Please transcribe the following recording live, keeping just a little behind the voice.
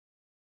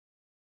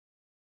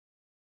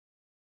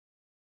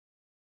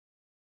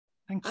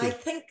Thank you. I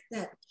think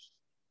that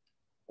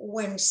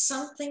when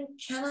something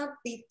cannot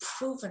be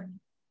proven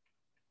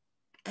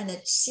and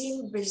it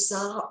seemed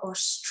bizarre or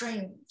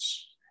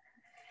strange,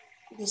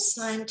 the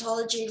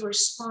Scientology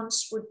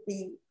response would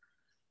be,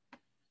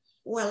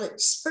 well,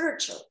 it's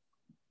spiritual.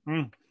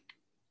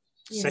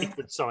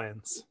 Sacred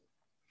science.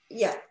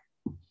 Yeah.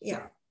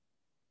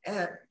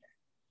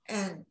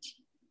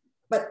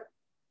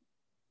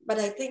 But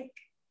I think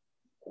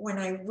when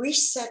I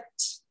reset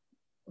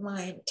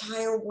my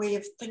entire way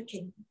of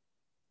thinking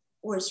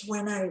was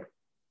when I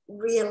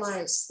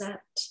realized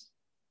that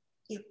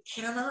you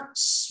cannot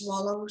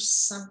swallow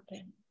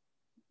something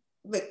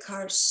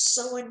because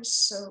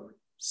so-and-so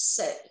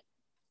said.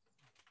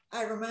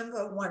 I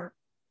remember one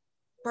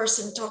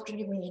person talking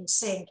to me and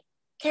saying,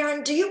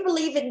 Karen, do you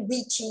believe in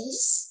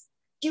VTs?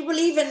 Do you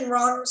believe in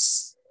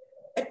Ron's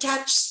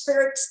attached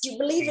spirits? Do you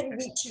believe in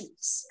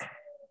VTs?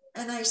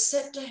 And I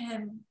said to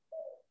him,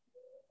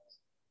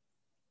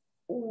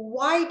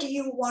 why do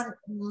you want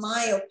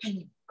my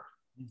opinion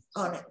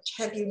on it?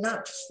 Have you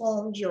not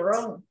formed your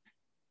own?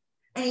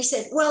 And he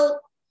said, well,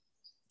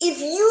 if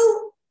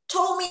you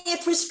told me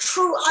it was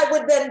true, I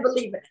would then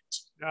believe in it.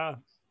 Yeah.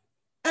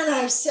 And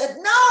I said,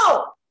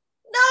 no,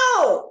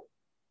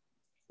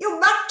 you're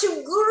back to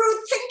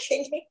guru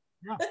thinking.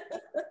 Yeah.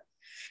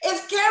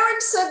 If Karen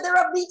said there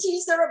are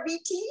BTs, there are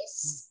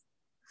BTs.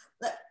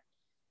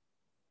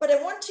 But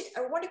I want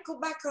to go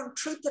back on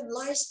truth and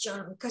lies,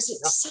 John, because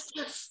it's such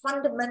a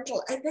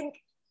fundamental. I think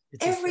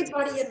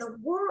everybody in the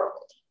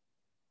world,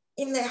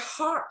 in their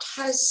heart,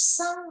 has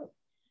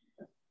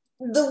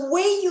the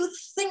way you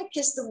think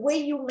is the way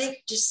you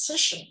make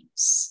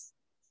decisions.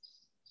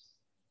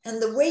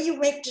 And the way you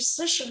make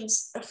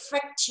decisions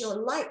affect your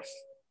life.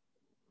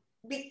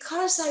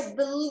 Because I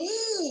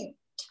believed.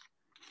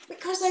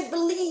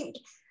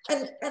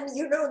 And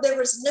you know, there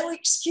was no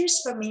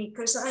excuse for me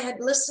because I had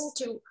listened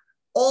to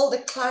all the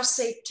Class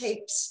VIII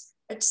tapes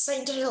at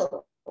St.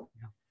 Hill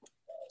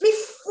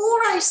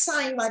before I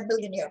signed my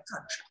billionaire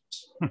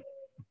contract.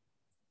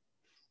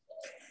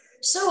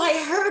 So I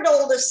heard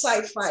all the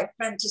sci-fi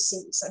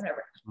fantasies and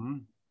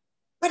everything.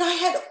 But I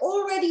had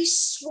already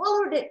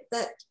swallowed it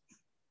that,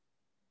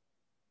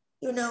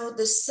 you know,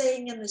 the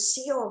saying in the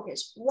Sea Org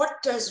is,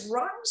 what does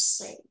Ron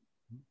say?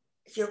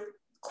 If you're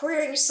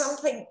querying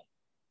something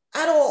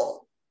at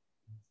all,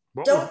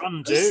 what would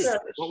Ron do?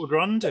 What would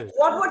Ron do?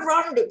 What would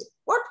Ron do?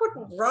 What would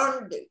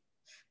Ron do?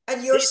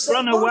 And you're He'd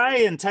run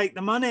away and take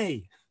the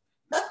money.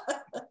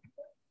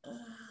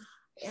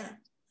 Yeah.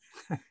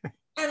 And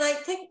I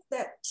think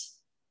that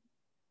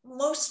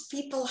most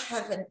people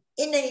have an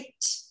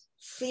innate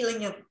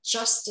feeling of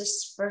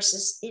justice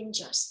versus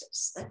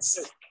injustice.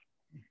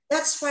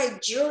 That's why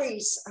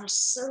juries are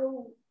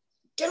so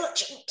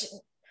diligent in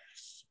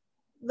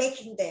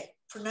making their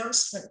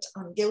pronouncement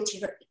on guilty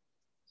verdict.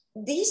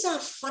 These are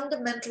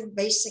fundamental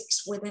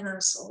basics within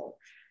us all.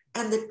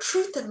 And the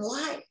truth and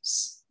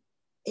lies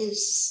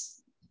is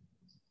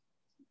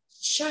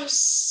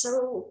just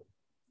so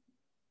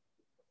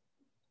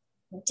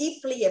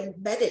deeply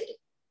embedded.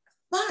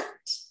 But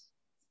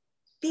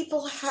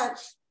people have,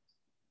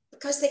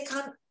 because they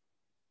can't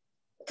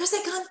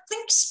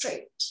think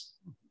straight,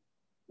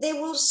 they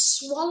will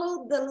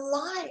swallow the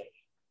lie.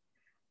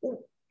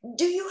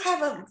 Do you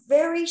have a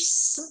very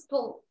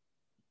simple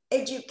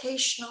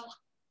educational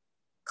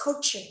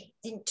coaching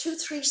in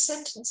 2-3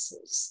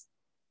 sentences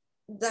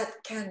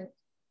that can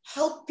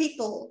help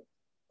people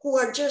who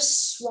are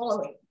just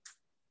swallowing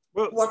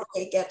what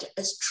they get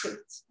as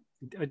truth?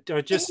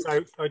 I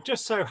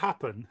just so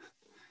happen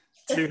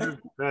to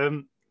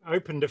have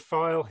opened a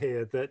file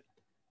here that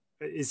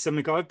is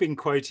something I've been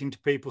quoting to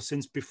people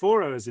since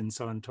before I was in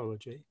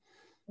Scientology.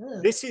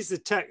 This is the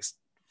text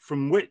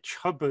from which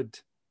Hubbard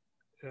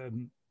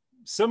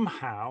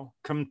somehow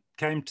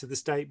came to the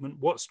statement,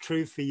 what's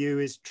true for you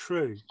is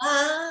true.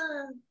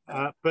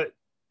 But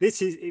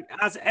this is,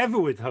 as ever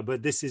with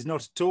Hubbard, this is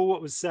not at all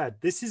what was said.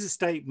 This is a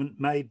statement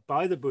made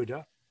by the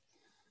Buddha,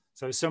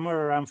 so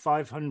somewhere around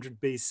 500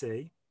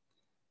 BC,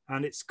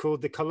 and it's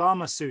called the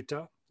Kalama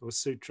Sutta, or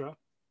Sutra,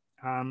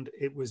 and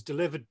it was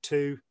delivered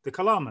to the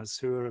Kalamas,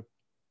 who are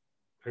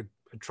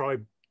a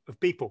tribe of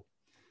people.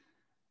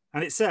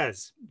 And it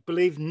says,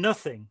 believe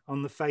nothing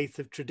on the faith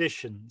of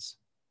traditions,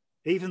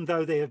 even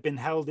though they have been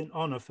held in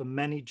honor for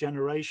many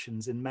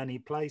generations in many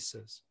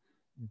places.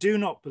 Do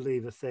not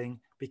believe a thing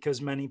because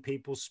many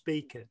people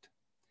speak it.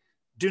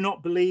 Do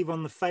not believe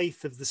on the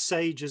faith of the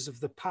sages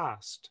of the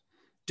past.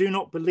 Do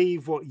not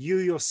believe what you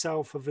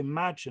yourself have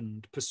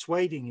imagined,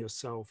 persuading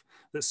yourself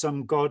that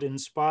some God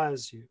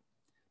inspires you.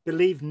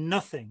 Believe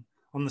nothing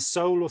on the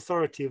sole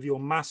authority of your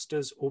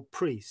masters or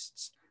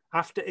priests.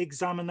 After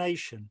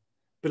examination,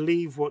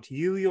 believe what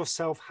you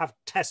yourself have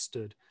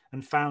tested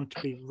and found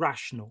to be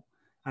rational,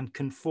 and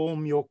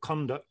conform your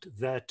conduct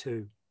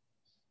thereto.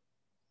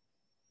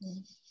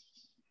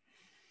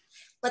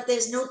 But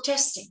there's no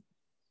testing.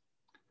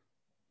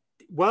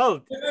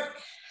 Well,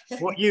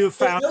 what you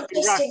found no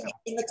testing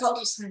in the cult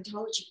of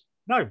Scientology.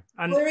 No,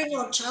 and querying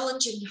or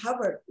challenging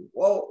Hubbard.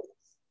 Whoa,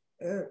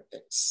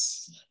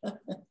 it's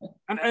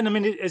And I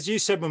mean, as you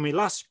said when we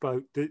last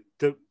spoke,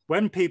 that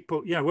when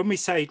people, you know, when we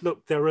say,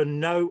 look, there are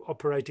no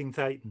operating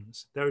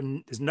Thetans,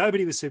 there's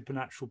nobody with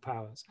supernatural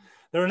powers,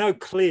 there are no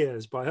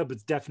clears by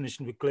Hubbard's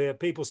definition of a clear.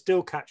 People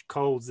still catch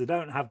colds. They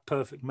don't have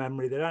perfect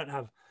memory. They don't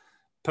have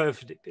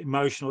perfect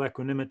emotional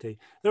equanimity.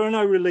 There are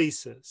no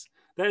releases.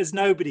 There's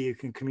nobody who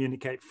can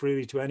communicate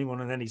freely to anyone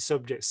on any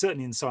subject,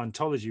 certainly in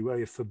Scientology, where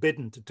you're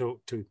forbidden to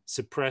talk to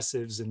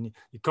suppressives, and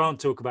you can't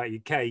talk about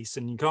your case,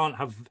 and you can't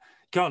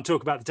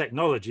talk about the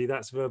technology.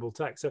 That's verbal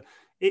text. So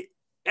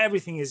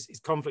everything is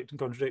conflict and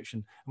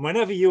contradiction. And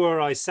whenever you or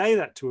I say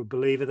that to a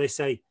believer, they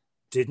say,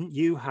 didn't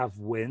you have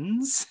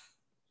wins?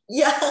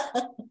 Yeah.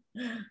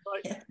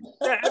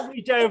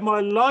 Every day of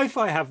my life,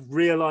 I have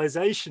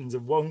realizations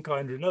of one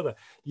kind or another,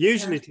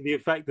 usually to the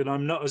effect that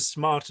I'm not as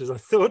smart as I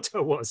thought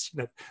I was.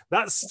 You know,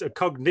 that's a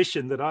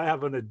cognition that I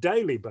have on a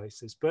daily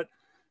basis. But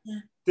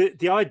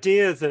the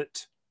idea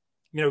that,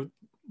 you know,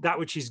 that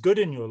which is good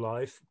in your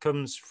life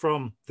comes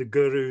from the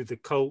guru, the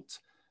cult,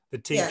 the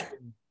teacher,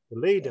 the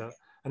leader.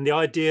 And the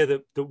idea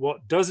that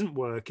what doesn't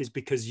work is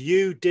because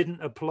you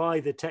didn't apply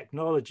the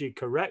technology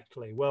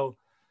correctly. Well,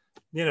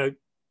 you know,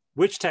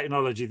 which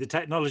technology? The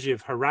technology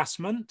of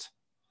harassment,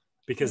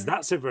 because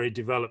that's a very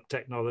developed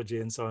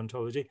technology in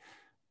Scientology.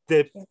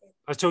 I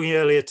was talking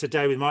earlier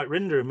today with Mike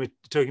Rinder, and we're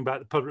talking about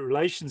the public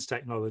relations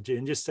technology,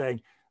 and just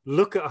saying,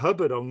 look at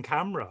Hubbard on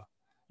camera.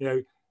 You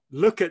know,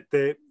 look at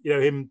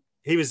him.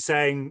 He was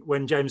saying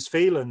when James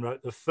Phelan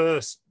wrote the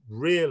first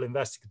real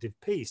investigative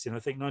piece in, I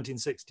think,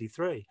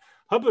 1963,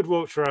 Hubbard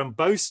walked around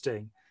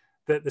boasting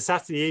that the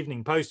Saturday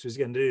Evening Post was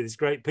going to do this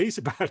great piece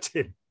about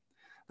him.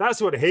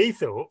 That's what he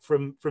thought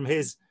from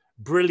his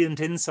brilliant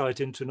insight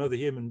into another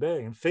human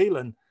being. And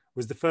Phelan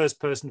was the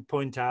first person to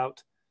point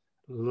out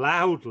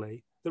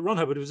loudly that Ron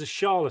Hubbard was a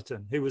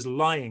charlatan who was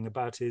lying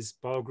about his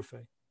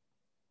biography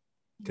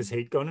because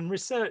he'd gone and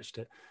researched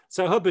it.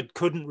 So Hubbard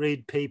couldn't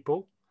read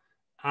people,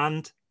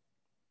 and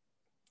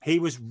he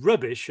was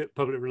rubbish at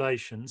public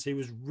relations. He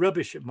was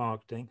rubbish at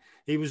marketing.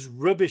 He was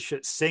rubbish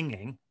at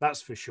singing,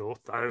 that's for sure.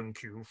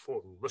 Thank you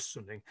for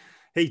listening.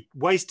 He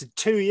wasted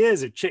 2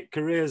 years of Chick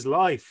Corea's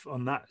life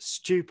on that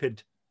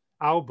stupid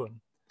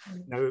album.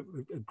 You know,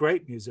 a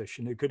great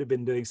musician who could have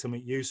been doing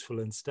something useful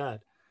instead.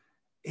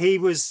 He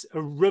was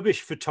a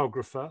rubbish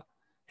photographer.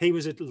 He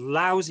was a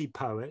lousy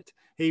poet.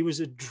 He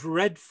was a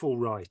dreadful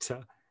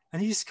writer.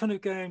 And he's kind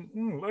of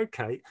going,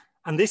 okay.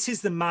 And this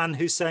is the man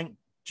who's saying,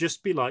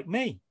 just be like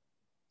me.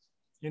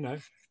 You know,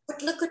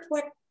 but look at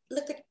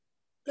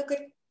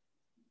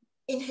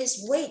in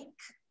his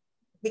wake,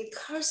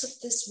 because of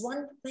this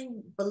one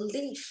thing,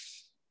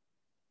 belief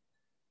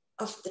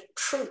of the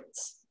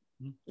truth.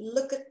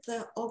 Look at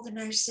the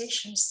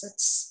organizations that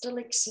still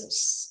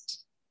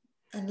exist,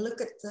 and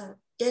look at the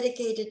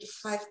dedicated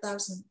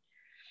 5,000.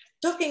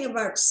 Talking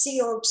about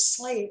sea org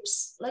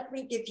slaves, let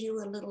me give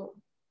you a little.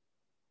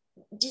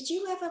 Did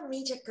you ever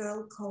meet a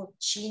girl called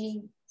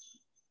Jeannie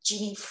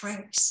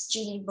Franks,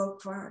 Jeannie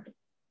Beaufort?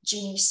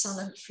 Jeannie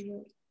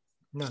Sonnenfeld.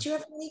 No. Did you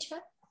ever meet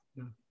her?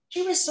 No.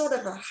 She was sort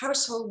of a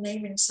household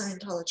name in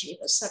Scientology in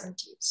the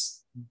 70s.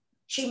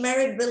 She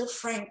married Bill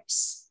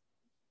Franks.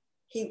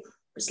 He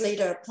was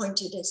later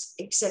appointed as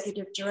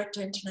Executive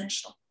Director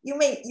International.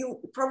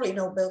 You probably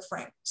know Bill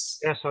Franks.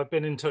 Yes, I've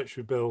been in touch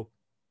with Bill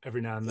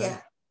every now and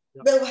then.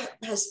 Yeah. Bill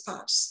has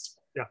passed.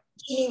 Yeah.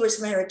 Jeannie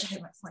was married to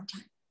him at one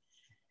time.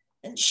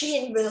 And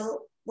she and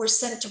Bill were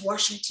sent to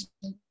Washington,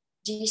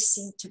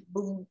 D.C. to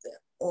boom the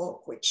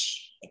org,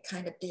 which it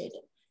kind of did.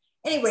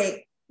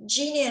 Anyway,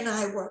 Jeannie and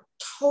I were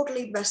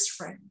totally best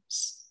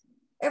friends.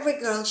 Every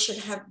girl should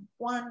have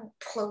one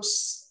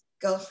close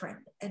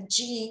girlfriend, and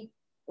Jeannie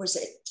was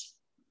it.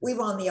 We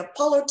were on the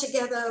Apollo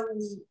together.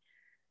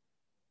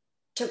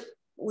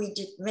 We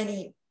did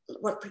many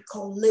what we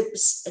call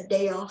libs, a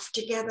day off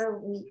together.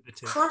 We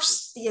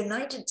crossed the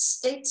United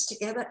States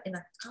together in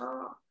a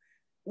car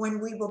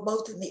when we were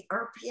both in the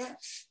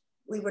RPF.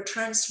 We were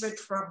transferred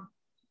from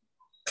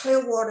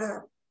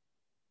Clearwater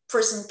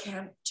prison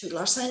camp to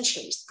Los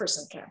Angeles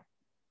prison camp.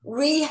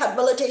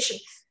 Rehabilitation.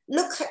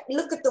 Look at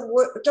the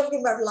word,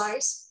 talking about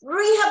lies.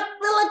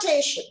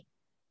 Rehabilitation.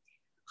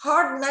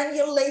 Hard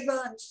manual labor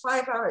and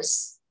 5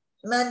 hours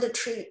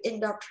mandatory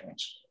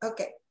indoctrination.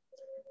 Okay.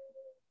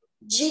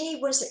 Jeannie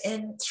was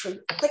in through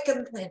thick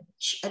and thin.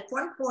 At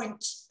one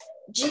point,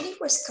 Jeannie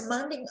was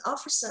commanding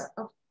officer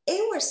of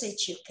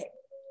AOSH UK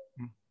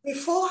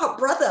before her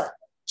brother,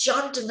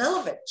 John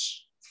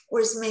Danilovich,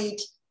 was made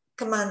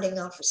commanding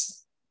officer.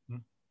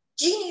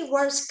 Jeannie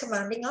was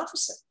commanding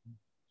officer.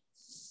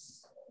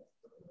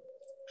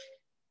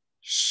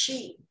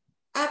 She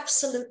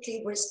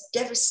absolutely was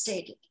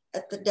devastated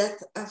at the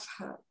death of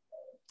her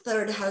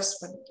third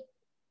husband,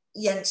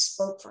 Jens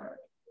Beaufort,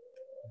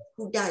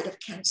 who died of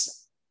cancer.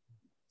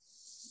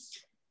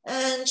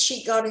 And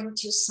she got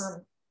into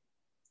some,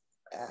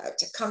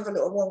 to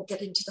convolute, I won't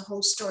get into the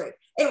whole story.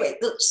 Anyway,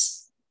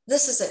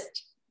 this is it.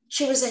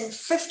 She was in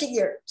 50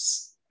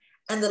 years.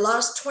 And the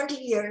last 20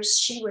 years,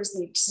 she was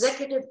the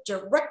executive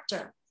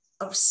director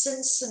of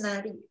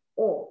Cincinnati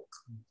org,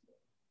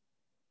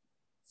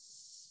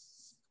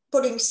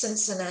 putting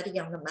Cincinnati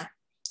on the map.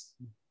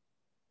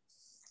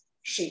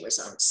 She was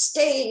on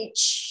stage.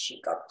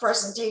 She got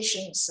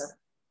presentations of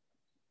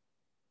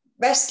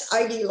best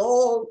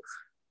ideologue.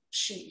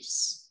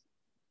 She's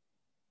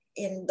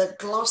in the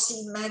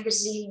glossy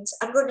magazines.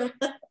 I'm going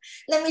to,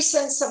 let me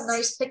send some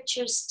nice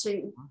pictures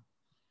to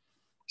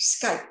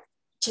Skype,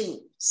 to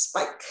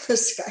Spike.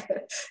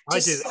 Skype, I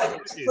did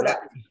put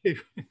up.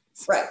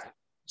 Right.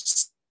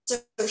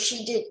 So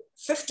she did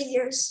 50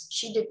 years.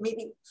 She did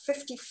maybe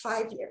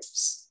 55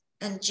 years.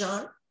 And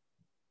John,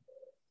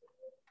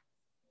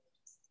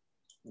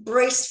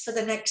 brace for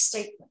the next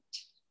statement.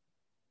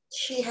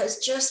 She has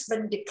just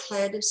been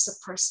declared a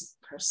suppressive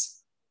person.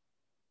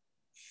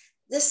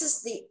 This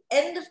is the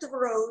end of the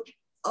road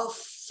of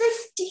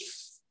 50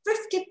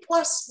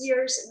 plus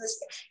years in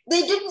this.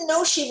 They didn't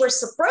know she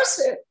was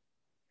suppressive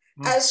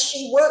as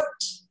she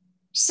worked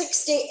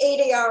 60,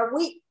 80-hour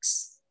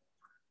weeks.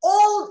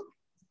 All,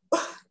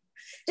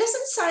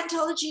 doesn't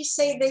Scientology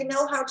say they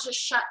know how to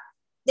shut?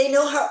 They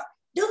know how,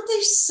 don't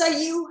they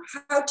say you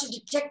how to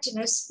detect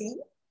an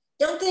SP?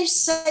 Don't they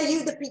say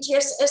you the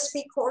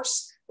PTS-SP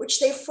course, which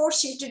they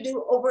force you to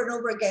do over and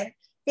over again?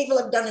 People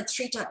have done it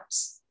 3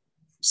 times.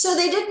 So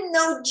they didn't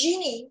know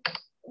Jeannie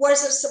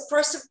was a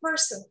suppressive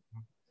person.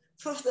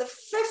 For the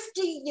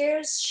 50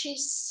 years she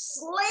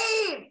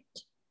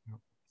slaved.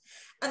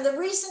 And the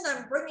reason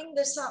I'm bringing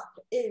this up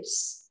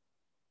is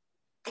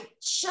I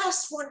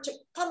just want to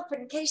pump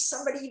in case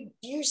somebody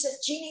views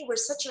that Jeannie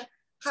was such a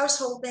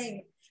household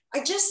name.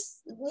 I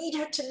just need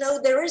her to know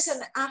there is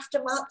an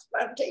aftermath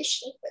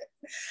foundation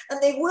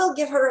and they will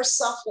give her a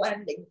soft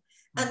landing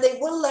and they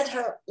will let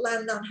her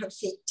land on her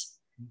feet.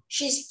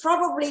 She's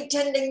probably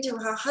tending to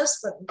her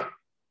husband,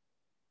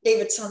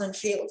 David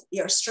Sonnenfeld,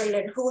 the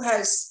Australian, who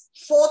has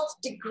 4th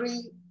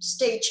degree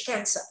stage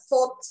cancer,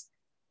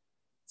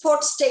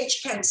 fourth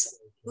stage cancer,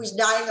 who's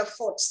dying of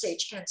 4th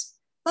stage cancer.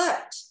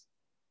 But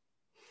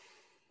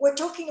we're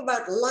talking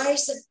about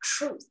lies and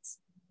truth.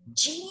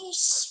 Jeannie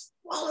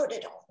swallowed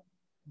it all.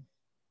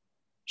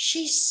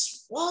 She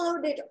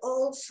swallowed it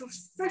all for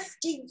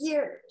 50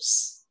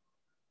 years.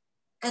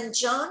 And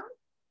John,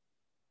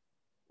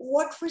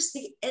 what is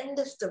the end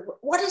of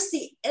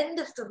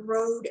the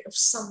road of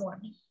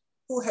someone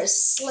who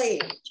has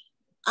slaved?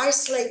 I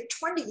slaved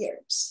 20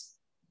 years.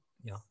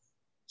 Yeah.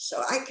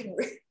 So I can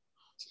read.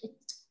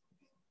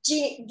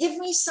 Jeannie, give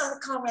me some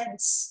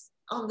comments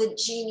on the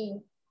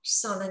Jeannie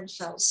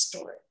Sonnenfeld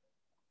story,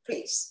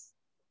 please.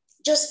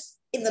 Just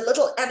in the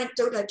little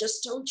anecdote I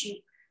just told you,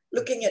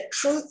 looking at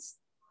truth,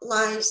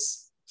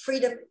 lies,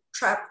 freedom,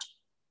 trapped.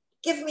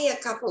 Give me a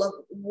couple of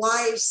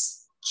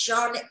wise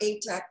John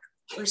Atack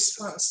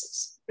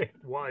responses.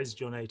 Wise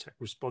John Atack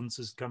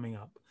responses coming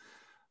up.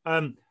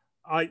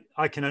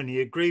 I can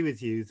only agree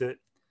with you that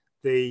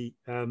the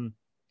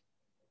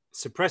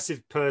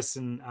suppressive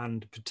person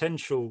and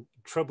potential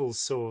trouble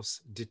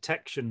source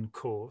detection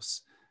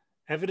course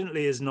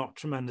evidently is not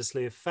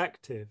tremendously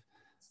effective.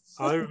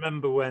 I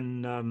remember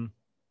when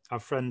our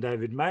friend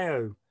David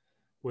Mayo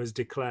was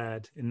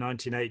declared in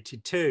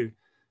 1982,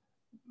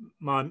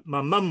 my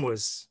mum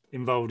was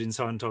involved in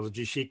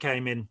Scientology. She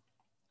came in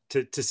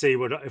to see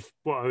what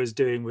I was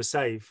doing was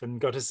safe and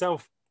got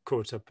herself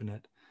caught up in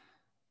it.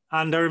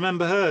 And I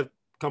remember her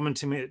commenting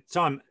to me at the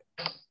time,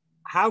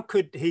 how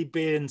could he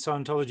be in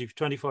Scientology for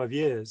 25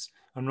 years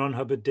and Ron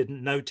Hubbard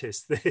didn't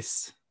notice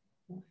this?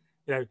 You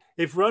know,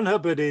 if Ron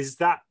Hubbard is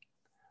that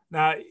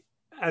now,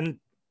 and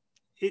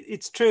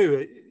it's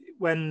true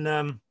when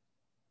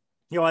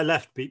I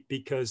left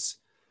because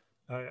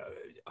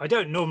I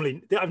don't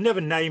normally, I've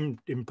never named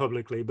him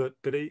publicly, but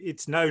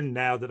it's known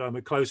now that I'm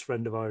a close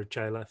friend of Ira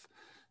Chalef.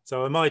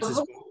 So I might as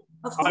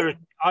well.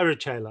 Ira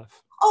Chalef.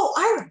 Oh,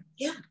 Ira,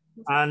 yeah.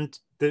 And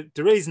the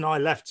reason I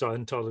left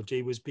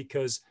Scientology was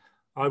because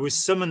I was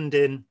summoned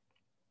in,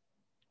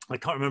 I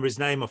can't remember his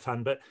name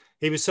offhand, but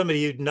he was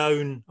somebody who'd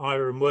known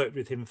Ira and worked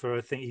with him for,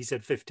 I think he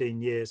said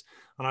 15 years.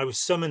 And I was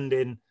summoned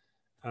in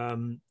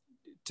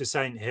to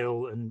St.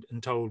 Hill and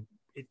told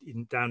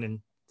down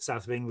in the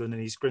south of England in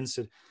East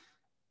Grinstead,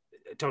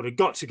 told I'd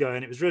got to go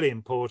and it was really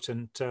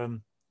important.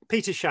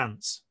 Peter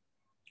Shantz.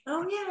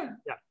 Oh, yeah.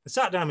 Yeah. I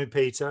sat down with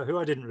Peter, who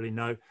I didn't really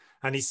know,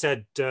 and he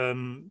said,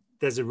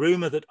 there's a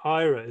rumor that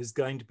Ira is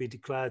going to be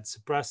declared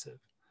suppressive.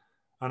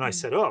 And I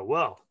said, oh,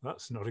 well,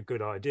 that's not a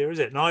good idea, is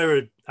it? And Ira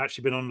had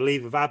actually been on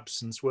leave of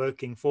absence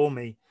working for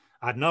me.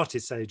 I had an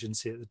artist's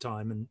agency at the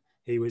time and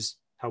he was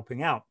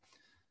helping out.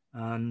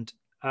 And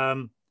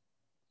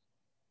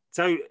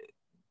so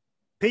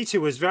Peter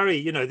was very,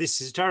 you know,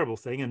 this is a terrible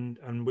thing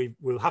and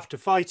we'll have to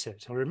fight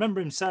it. I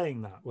remember him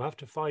saying that, we'll have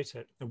to fight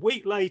it. A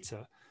week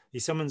later, he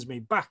summons me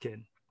back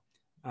in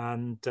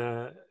and,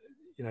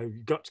 you know,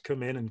 you got to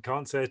come in and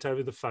can't say it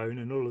over the phone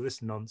and all of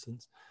this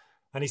nonsense.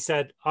 And he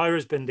said,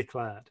 Ira's been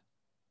declared.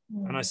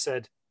 And I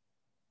said,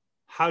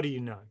 how do you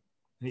know?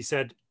 And he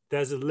said,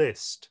 there's a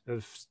list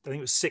of, I think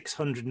it was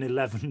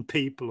 611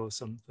 people or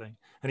something.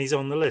 And he's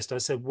on the list. I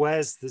said,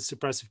 where's the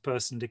suppressive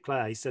person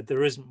declare? He said,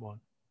 there isn't one.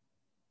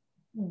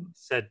 I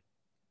said,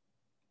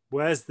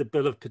 where's the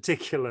bill of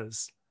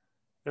particulars?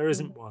 There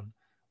isn't one.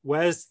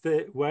 where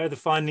are the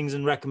findings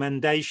and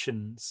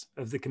recommendations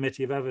of the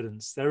Committee of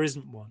Evidence? There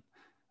isn't one.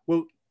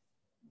 Well,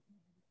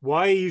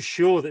 why are you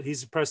sure that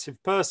he's a suppressive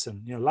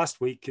person? You know,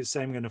 last week he was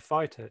saying we're going to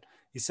fight it.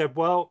 He said,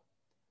 well,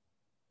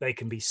 they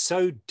can be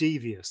so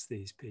devious,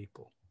 these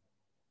people.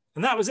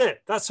 And that was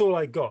it. That's all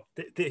I got.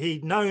 That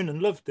he'd known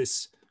and loved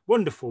this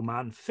wonderful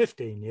man for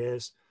 15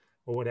 years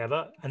or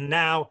whatever. And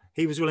now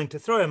he was willing to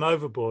throw him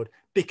overboard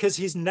because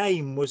his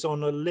name was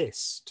on a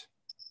list.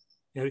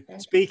 You know,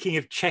 speaking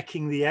of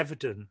checking the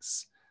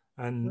evidence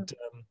and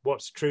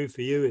what's true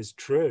for you is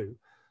true.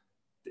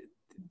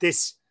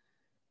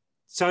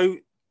 So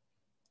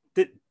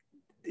that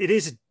it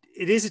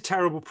is a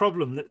terrible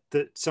problem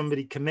that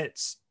somebody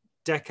commits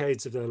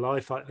decades of their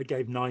life. I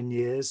gave 9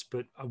 years,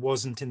 but I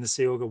wasn't in the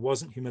Sea Org. I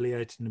wasn't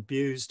humiliated and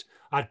abused.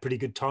 I had a pretty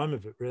good time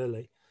of it,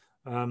 really.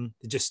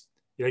 It just,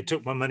 you know,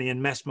 took my money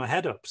and messed my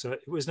head up. So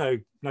it was no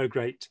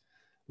great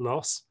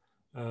loss.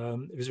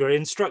 It was very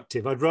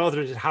instructive. I'd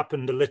rather it had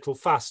happened a little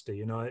faster.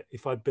 You know,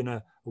 if I'd been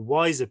a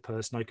wiser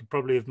person, I could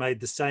probably have made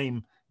the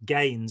same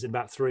gains in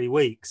about 3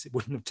 weeks. It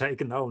wouldn't have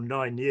taken the whole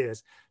 9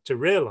 years to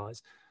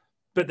realize.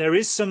 But there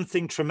is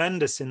something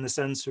tremendous in the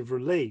sense of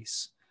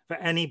release for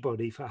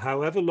anybody, for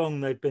however long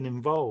they've been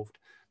involved,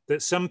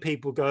 that some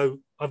people go,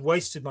 I've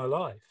wasted my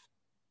life.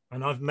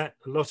 And I've met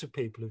a lot of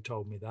people who've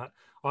told me that.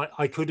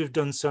 I could have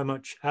done so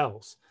much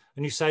else.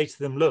 And you say to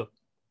them, look,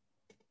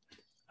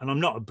 and I'm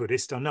not a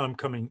Buddhist, I know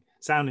I'm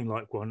sounding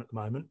like one at the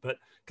moment, but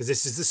because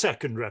this is the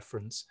second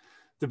reference.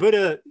 The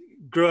Buddha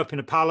grew up in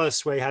a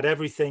palace where he had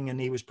everything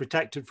and he was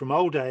protected from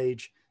old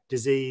age,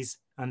 disease,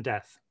 and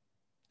death.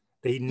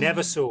 He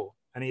never saw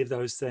any of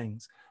those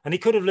things. And he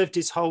could have lived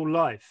his whole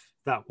life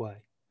that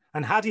way.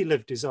 And had he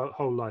lived his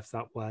whole life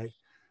that way,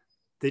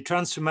 the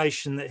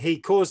transformation that he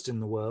caused in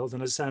the world,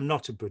 and as I say, I'm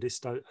not a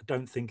Buddhist, I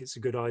don't think it's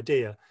a good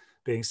idea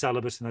being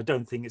celibate, and I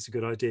don't think it's a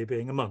good idea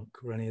being a monk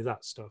or any of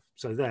that stuff.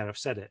 So there, I've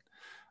said it.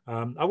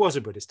 I was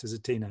a Buddhist as a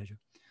teenager.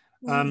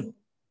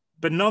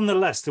 But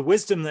nonetheless, the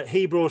wisdom that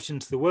he brought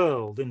into the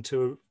world,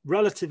 into a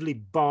relatively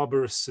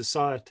barbarous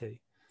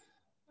society,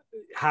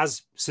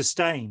 has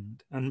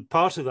sustained. And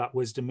part of that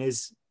wisdom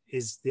is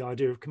the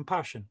idea of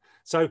compassion.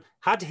 So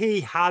had he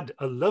had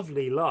a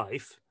lovely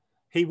life,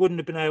 he wouldn't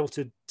have been able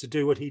to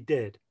do what he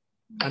did.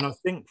 And I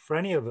think for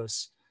any of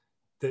us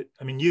that,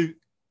 I mean,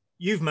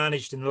 you've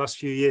managed in the last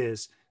few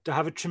years to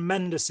have a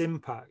tremendous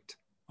impact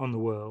on the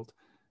world,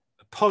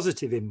 a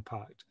positive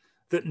impact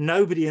that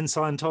nobody in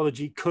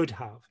Scientology could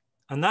have.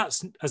 And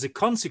that's as a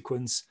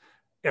consequence.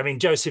 I mean,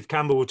 Joseph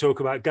Campbell will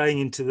talk about going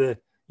into the,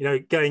 you know,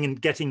 going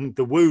and getting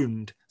the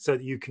wound so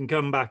that you can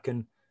come back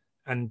and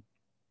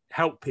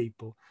help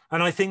people.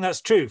 And I think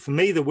that's true. For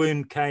me, the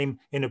wound came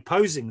in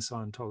opposing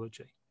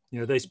Scientology. You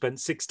know, they spent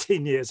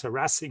 16 years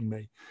harassing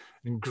me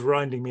and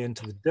grinding me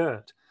into the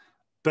dirt.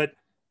 But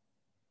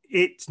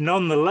it's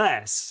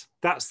nonetheless,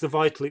 that's the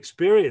vital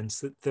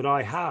experience that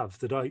I have,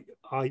 that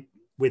I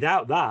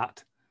without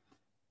that,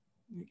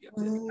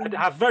 I'd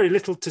have very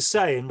little to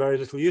say and very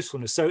little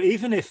usefulness. So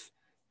even if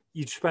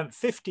you've spent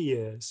 50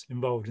 years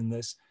involved in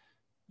this,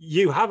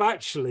 you have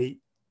actually,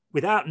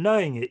 without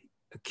knowing it,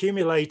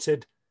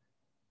 accumulated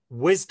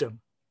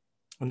wisdom.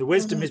 And the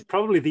wisdom is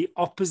probably the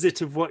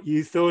opposite of what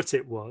you thought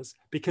it was,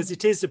 because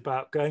it is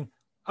about going,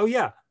 oh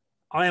yeah,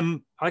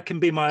 I can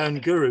be my own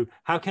guru.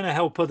 How can I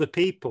help other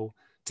people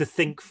to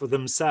think for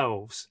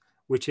themselves,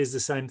 which is the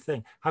same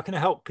thing? How can I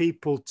help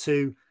people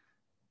to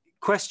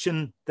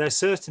question their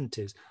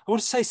certainties? I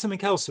want to say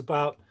something else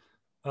about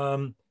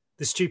the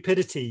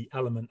stupidity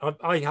element.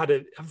 I had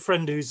a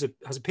friend who has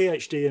a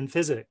PhD in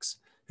physics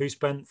who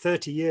spent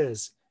 30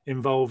 years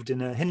involved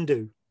in a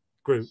Hindu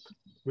group,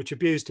 which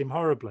abused him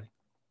horribly.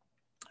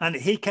 And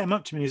he came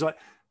up to me and he was like,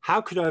 how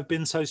could I have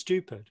been so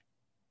stupid?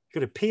 You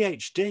got a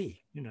PhD,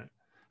 you know,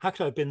 how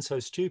could I have been so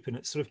stupid?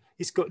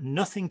 It's got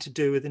nothing to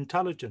do with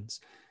intelligence.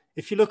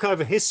 If you look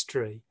over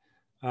history,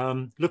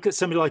 look at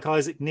somebody like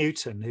Isaac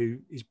Newton, who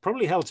is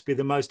probably held to be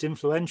the most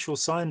influential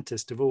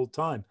scientist of all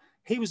time.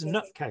 He was a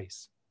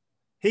nutcase.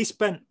 He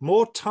spent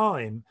more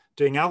time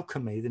doing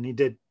alchemy than he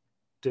did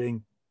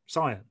doing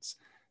science.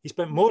 He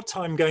spent more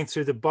time going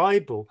through the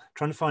Bible,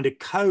 trying to find a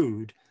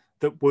code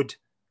that would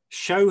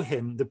show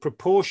him the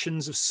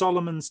proportions of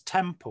Solomon's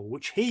temple,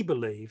 which he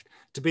believed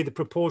to be the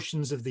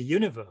proportions of the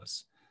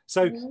universe.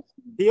 So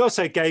he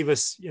also gave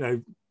us, you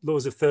know,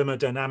 laws of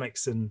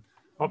thermodynamics and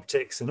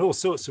optics and all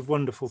sorts of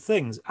wonderful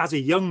things as a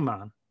young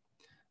man.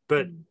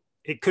 But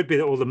it could be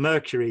that all the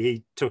mercury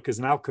he took as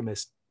an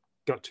alchemist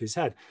got to his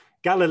head.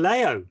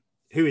 Galileo,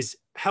 who is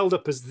held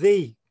up as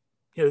the,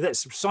 you know,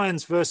 that's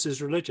science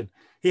versus religion.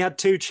 He had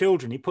 2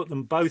 children. He put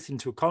them both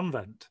into a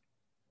convent.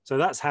 So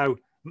that's how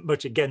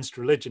much against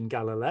religion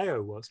Galileo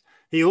was.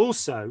 He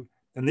also,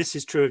 and this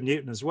is true of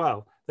Newton as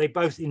well, they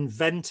both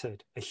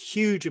invented a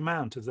huge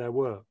amount of their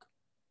work,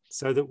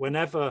 so that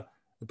whenever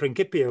the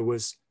Principia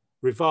was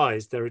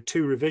revised, there are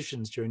 2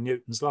 revisions during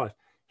Newton's life,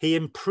 he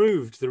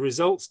improved the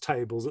results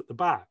tables at the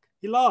back.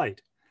 He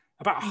lied.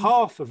 About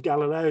half of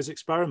Galileo's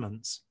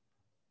experiments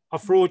are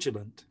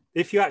fraudulent.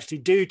 If you actually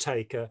do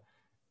take a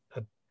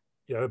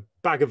a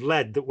bag of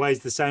lead that weighs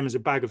the same as a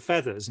bag of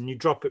feathers, and you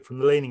drop it from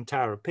the Leaning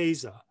Tower of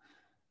Pisa,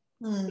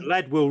 the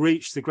lead will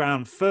reach the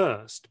ground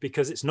first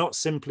because it's not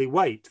simply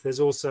weight. There's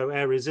also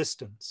air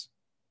resistance.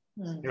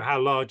 How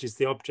large is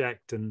the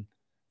object? And,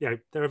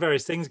 there are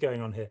various things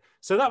going on here.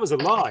 So that was a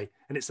lie.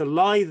 And it's a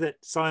lie that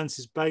science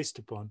is based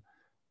upon.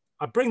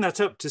 I bring that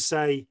up to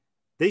say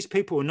these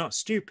people were not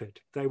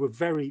stupid. They were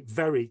very,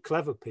 very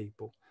clever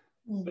people,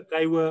 but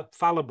they were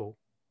fallible,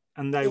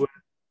 and they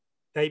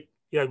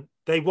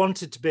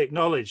wanted to be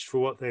acknowledged for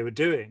what they were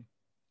doing.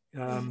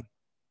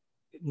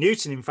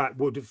 Newton, in fact,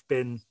 would have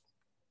been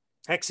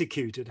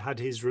executed had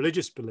his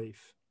religious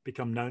belief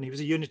become known. He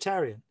was a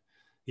Unitarian.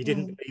 He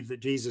didn't believe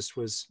that Jesus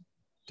was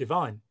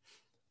divine.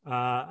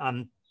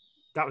 And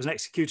that was an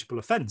executable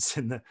offense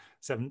in the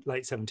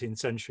late 17th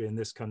century in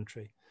this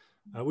country.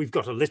 We've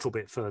got a little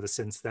bit further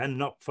since then,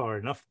 not far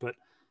enough, but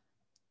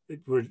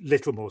we're a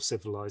little more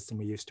civilized than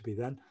we used to be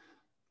then.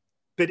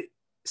 But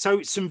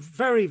so some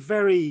very,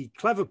 very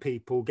clever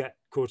people get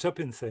caught up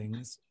in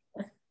things.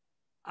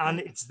 And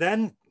it's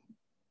then,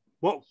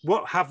 what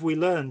have we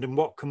learned and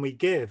what can we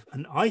give?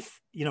 And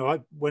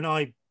when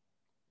I,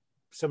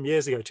 some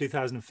years ago,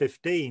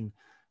 2015,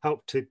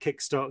 helped to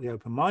kickstart the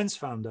Open Minds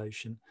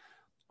Foundation,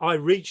 I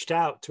reached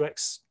out to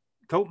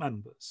ex-cult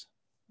members,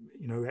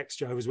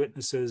 ex-Jehovah's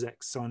Witnesses,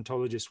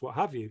 ex-Scientologists, what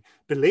have you,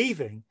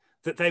 believing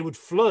that they would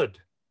flood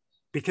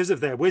because of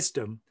their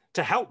wisdom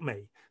to help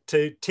me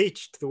to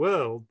teach to the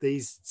world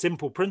these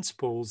simple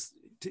principles,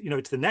 to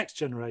the next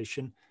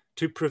generation,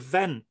 to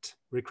prevent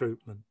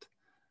recruitment.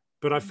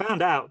 But I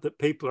found out that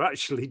people are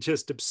actually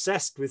just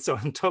obsessed with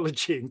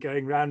Scientology and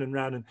going round and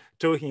round and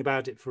talking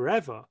about it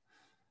forever.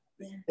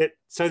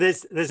 So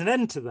there's an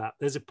end to that.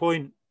 There's a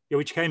point,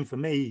 which came for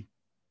me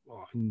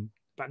in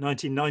about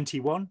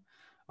 1991.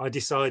 I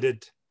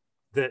decided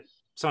that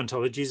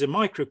Scientology is a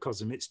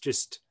microcosm. It's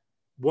just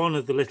one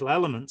of the little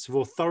elements of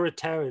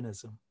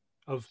authoritarianism,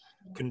 of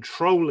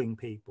controlling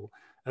people,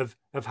 of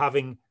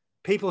having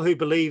people who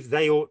believe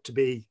they ought to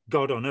be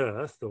God on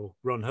earth, or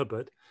Ron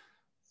Hubbard,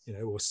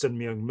 or Sun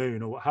Myung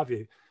Moon, or what have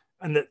you,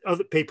 and that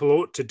other people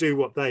ought to do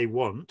what they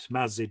want,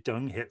 Mao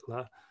Zedong,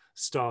 Hitler,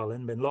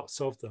 Stalin, been lots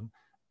of them,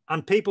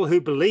 and people who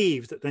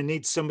believe that they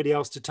need somebody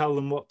else to tell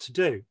them what to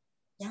do.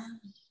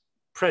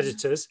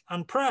 Predators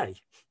and prey.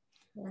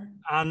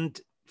 And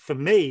for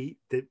me,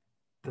 the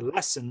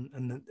lesson,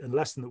 and the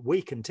lesson that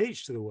we can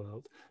teach to the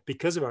world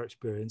because of our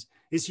experience,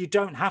 is you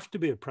don't have to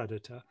be a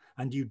predator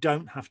and you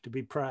don't have to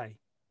be prey.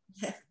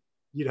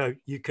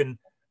 You can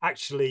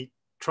actually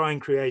try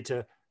and create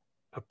a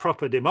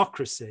proper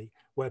democracy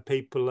where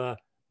people are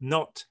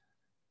not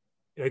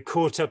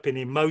caught up in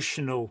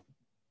emotional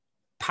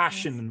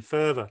passion and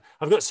fervor.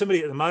 I've got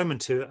somebody at the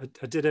moment who I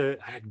had a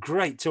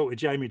great talk with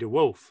Jamie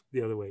DeWolf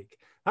the other week.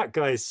 That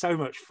guy is so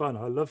much fun.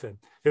 I love him.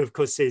 Who, of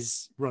course,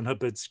 is Ron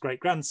Hubbard's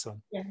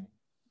great-grandson.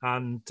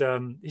 And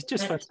he's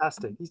just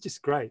fantastic. He's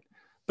just great.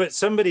 But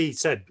somebody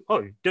said, "Oh,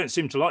 you don't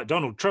seem to like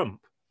Donald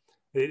Trump."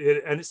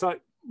 And it's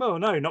like, well,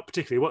 no, not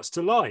particularly. What's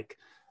to like?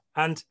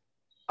 And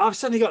I've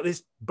suddenly got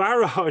this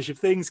barrage of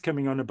things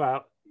coming on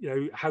about,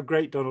 how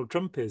great Donald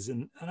Trump is.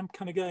 And I'm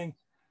kind of going,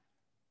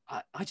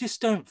 I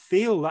just don't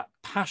feel that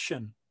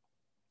passion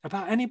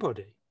about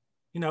anybody.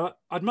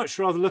 I'd much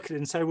rather look at it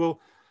and say,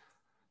 well,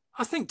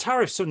 I think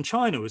tariffs on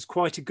China was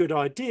quite a good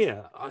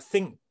idea. I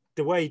think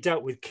the way he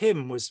dealt with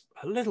Kim was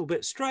a little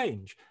bit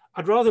strange.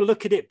 I'd rather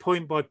look at it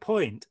point by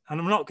point. And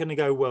I'm not going to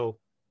go, well,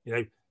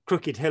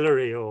 crooked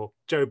Hillary or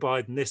Joe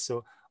Biden, this,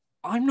 or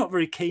I'm not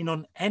very keen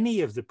on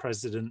any of the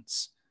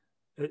presidents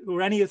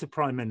or any of the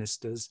prime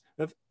ministers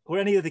or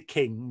any of the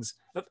kings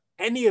of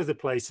any of the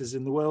places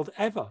in the world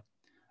ever.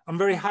 I'm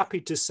very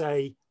happy to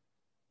say,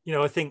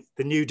 I think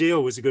the New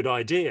Deal was a good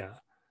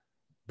idea,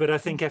 but I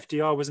think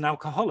FDR was an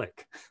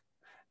alcoholic,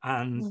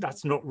 and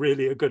that's not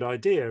really a good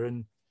idea.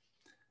 And,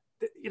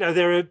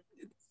 there are,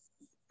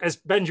 as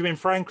Benjamin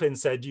Franklin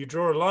said, you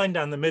draw a line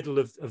down the middle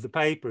of the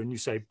paper and you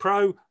say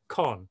pro,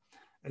 con.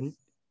 And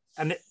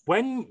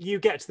when you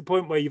get to the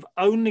point where you've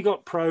only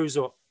got pros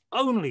or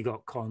only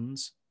got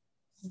cons,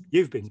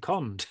 you've been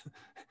conned.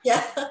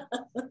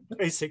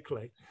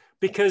 Basically,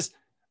 because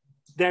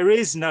there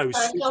is no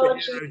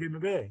superhero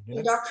human being.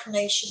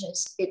 Indoctrination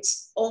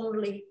it's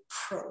only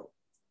pro,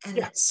 and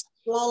it's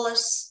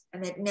flawless,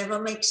 and it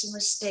never makes a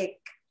mistake.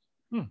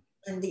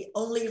 And the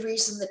only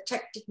reason the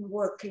tech didn't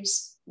work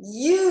is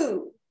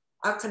you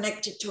are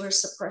connected to a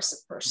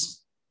suppressive person.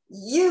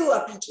 You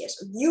are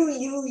PTSD.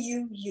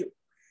 You.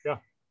 Yeah.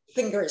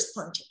 Finger is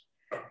pointed.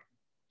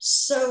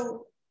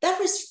 So that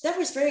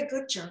was very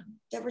good, John.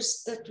 That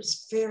was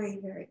very,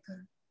 very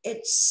good.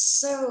 It's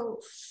so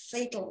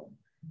fatal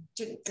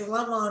to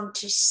glom on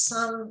to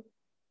some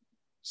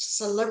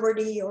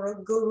celebrity or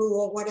a guru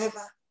or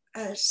whatever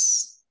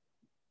as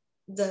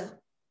the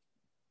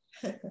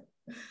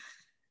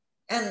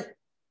and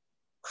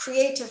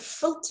create a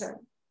filter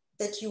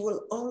that you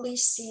will only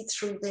see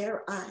through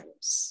their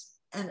eyes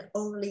and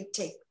only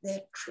take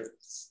their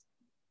truth.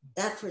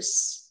 That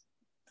was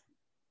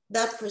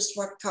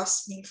what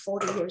cost me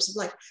 40 years of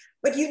life.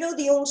 But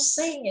the old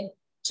saying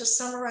to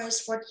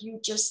summarize what you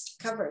just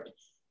covered,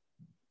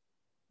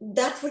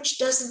 that which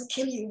doesn't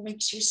kill you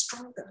makes you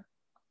stronger.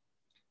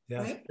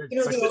 Yeah. Right?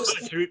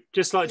 I'd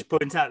just like to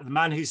point out the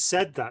man who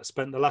said that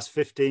spent the last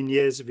 15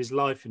 years of his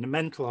life in a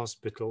mental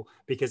hospital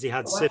because he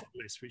had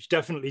syphilis, which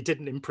definitely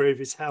didn't improve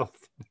his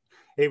health.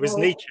 It was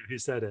Nietzsche who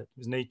said it. It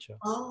was Nietzsche.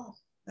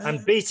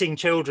 And beating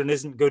children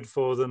isn't good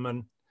for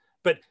them.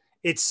 But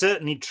it's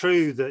certainly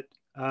true that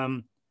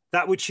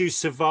that which you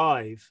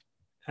survive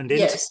and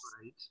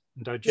integrate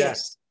and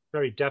digest,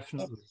 very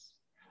definitely.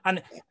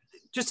 And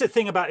just a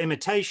thing about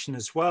imitation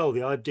as well,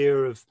 the idea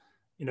of,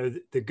 you know,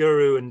 the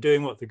guru and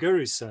doing what the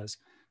guru says.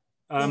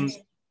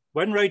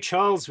 When Ray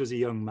Charles was a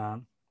young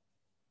man,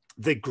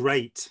 the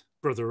great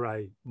Brother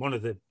Ray, one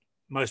of the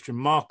most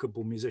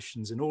remarkable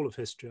musicians in all of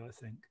history, I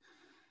think,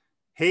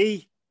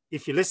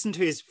 if you listen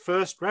to his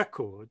first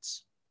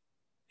records,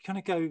 you kind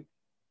of go,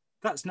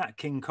 that's Nat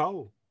King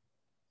Cole.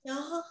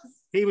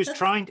 He was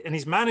trying, and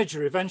his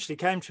manager eventually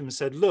came to him and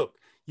said, look,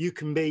 you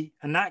can be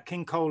a Nat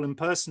King Cole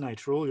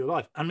impersonator all your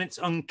life. I mean, it's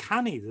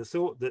uncanny, the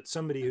thought that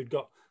somebody who'd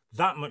got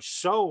that much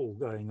soul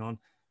going on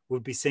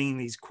would be singing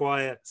these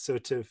quiet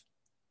sort of,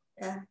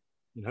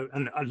 you know,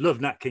 and I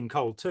love Nat King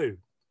Cole too.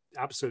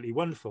 Absolutely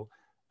wonderful.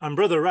 And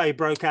Brother Ray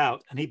broke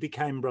out and he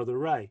became Brother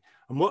Ray.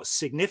 And what's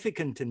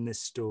significant in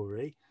this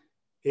story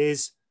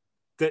is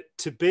that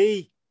to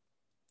be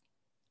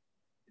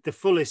the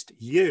fullest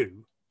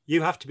you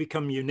have to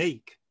become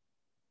unique.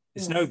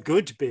 It's no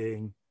good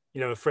being,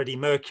 you know, a Freddie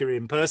Mercury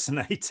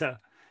impersonator.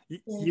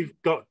 You've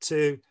got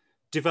to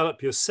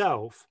develop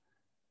yourself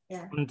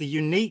and the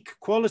unique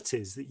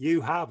qualities that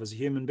you have as a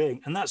human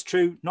being. And that's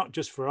true not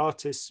just for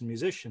artists and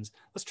musicians,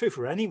 that's true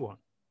for anyone.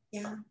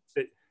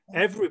 That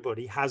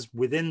everybody has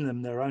within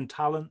them their own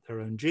talent, their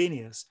own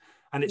genius.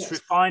 And it's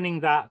refining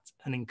that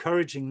and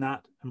encouraging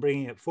that and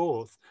bringing it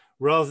forth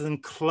rather than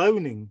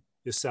cloning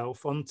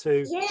yourself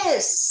onto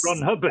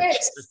Ron Hubbard,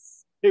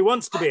 who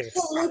wants to be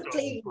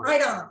absolutely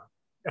right on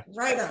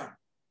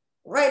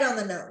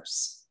the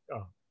nose.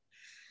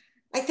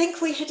 I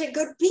think we hit a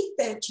good beat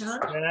there, John.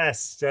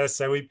 Yes.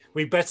 So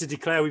we better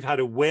declare we've had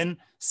a win,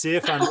 see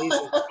if our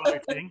needle is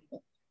floating,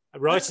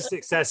 write a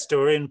success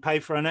story and pay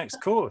for our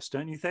next course,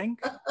 don't you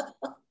think?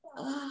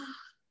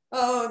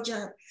 Oh,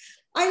 John,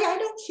 I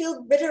don't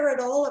feel bitter at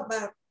all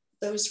about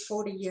those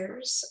 40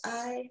 years.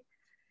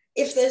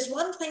 If there's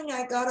one thing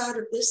I got out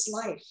of this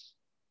life,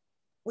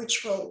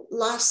 which will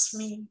last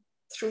me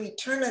through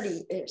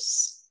eternity,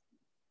 is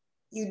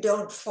you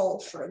don't fall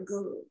for a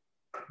guru,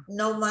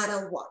 no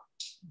matter what.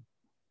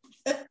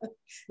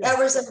 That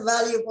was a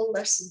valuable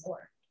lesson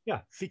learned.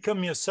 Yeah,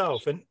 become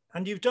yourself, and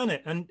you've done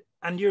it,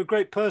 and you're a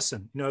great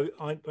person. You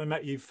know, I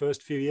met you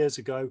first few years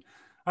ago,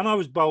 and I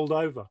was bowled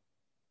over.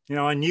 You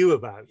know, I knew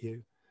about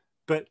you,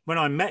 but when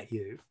I met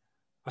you,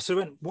 I sort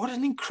of went, "What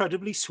an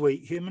incredibly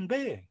sweet human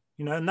being."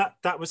 You know, and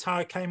that was how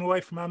I came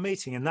away from our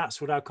meeting, and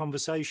that's what our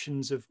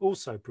conversations have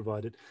also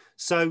provided.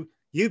 So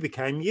you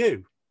became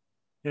you.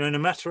 You know, no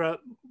matter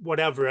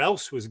whatever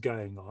else was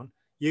going on,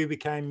 you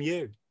became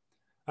you.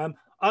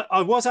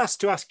 I was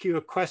asked to ask you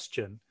a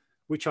question,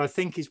 which I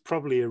think is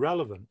probably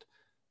irrelevant,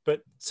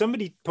 but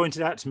somebody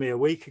pointed out to me a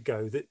week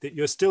ago that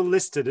you're still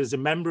listed as a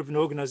member of an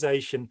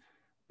organization,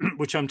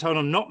 which I'm told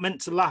I'm not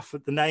meant to laugh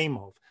at the name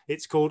of.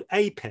 It's called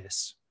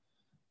APIS,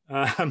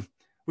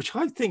 which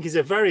I think is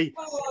a very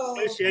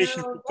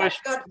association. No, that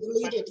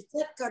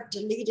got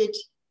deleted.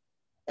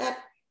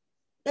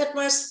 That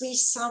must be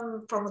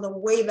some from the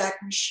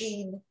Wayback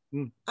Machine.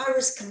 I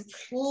was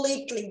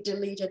completely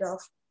deleted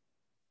off.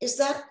 Is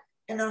that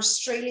an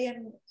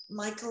Australian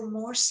Michael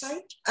Moore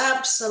site?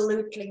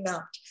 Absolutely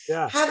not.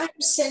 Have him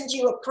send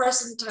you a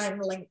present time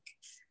link.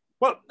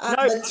 Well, no,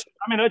 I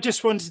mean, I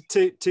just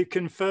wanted to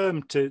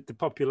confirm to the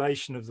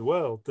population of the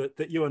world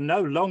that you are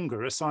no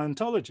longer a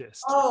Scientologist.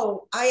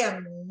 Oh, I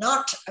am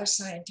not a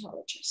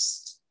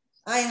Scientologist.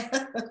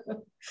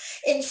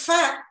 In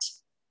fact,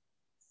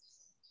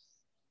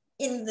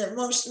 in the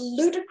most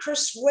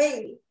ludicrous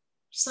way,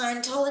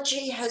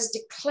 Scientology has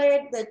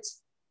declared that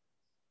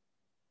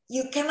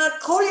you cannot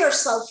call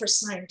yourself a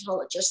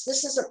Scientologist.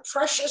 This is a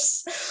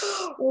precious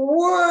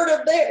word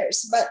of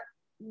theirs, but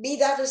be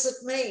that as it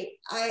may,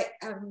 I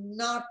am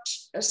not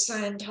a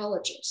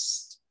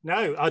Scientologist.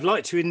 No, I'd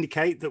like to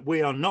indicate that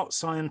we are not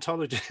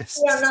Scientologists.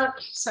 We are not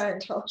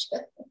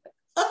Scientologists.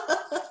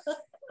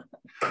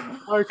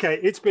 Okay,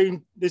 it's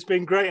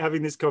been great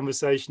having this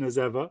conversation as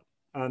ever,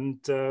 and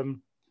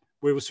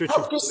we will switch.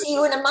 Hope to see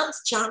you in a month,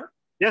 John.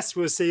 Yes,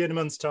 we'll see you in a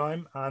month's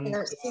time. And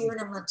I'll see you in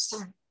a month's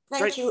time.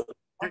 Thank you.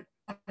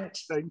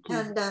 Thank you.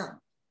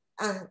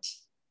 And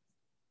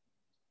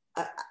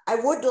I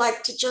would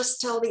like to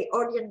just tell the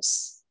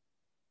audience,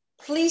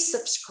 please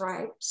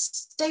subscribe,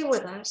 stay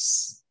with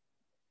us.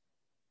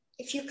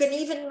 If you can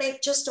even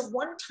make just a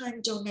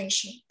one-time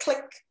donation,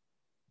 click.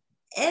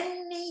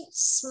 Any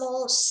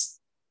small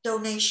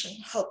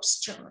donation helps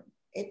John.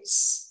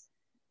 It's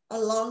a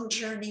long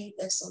journey.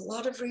 There's a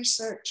lot of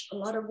research, a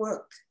lot of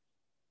work,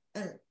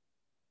 and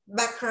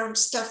background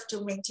stuff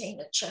to maintain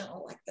a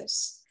channel like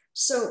this.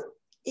 So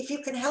if you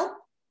can help,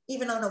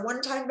 even on a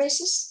one-time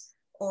basis,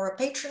 or a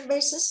patron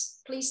basis,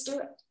 please do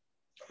it.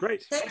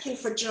 Great. Thank you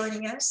for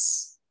joining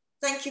us.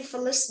 Thank you for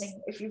listening.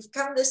 If you've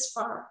come this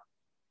far,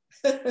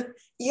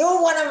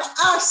 you're one of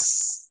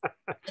us.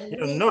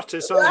 You're not a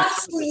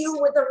Lassie you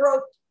with a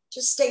rope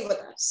to stay with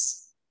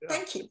us. Yeah.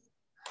 Thank you.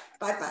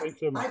 Bye-bye. Thanks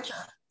so much. Bye,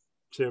 John.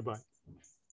 Cheers, bye.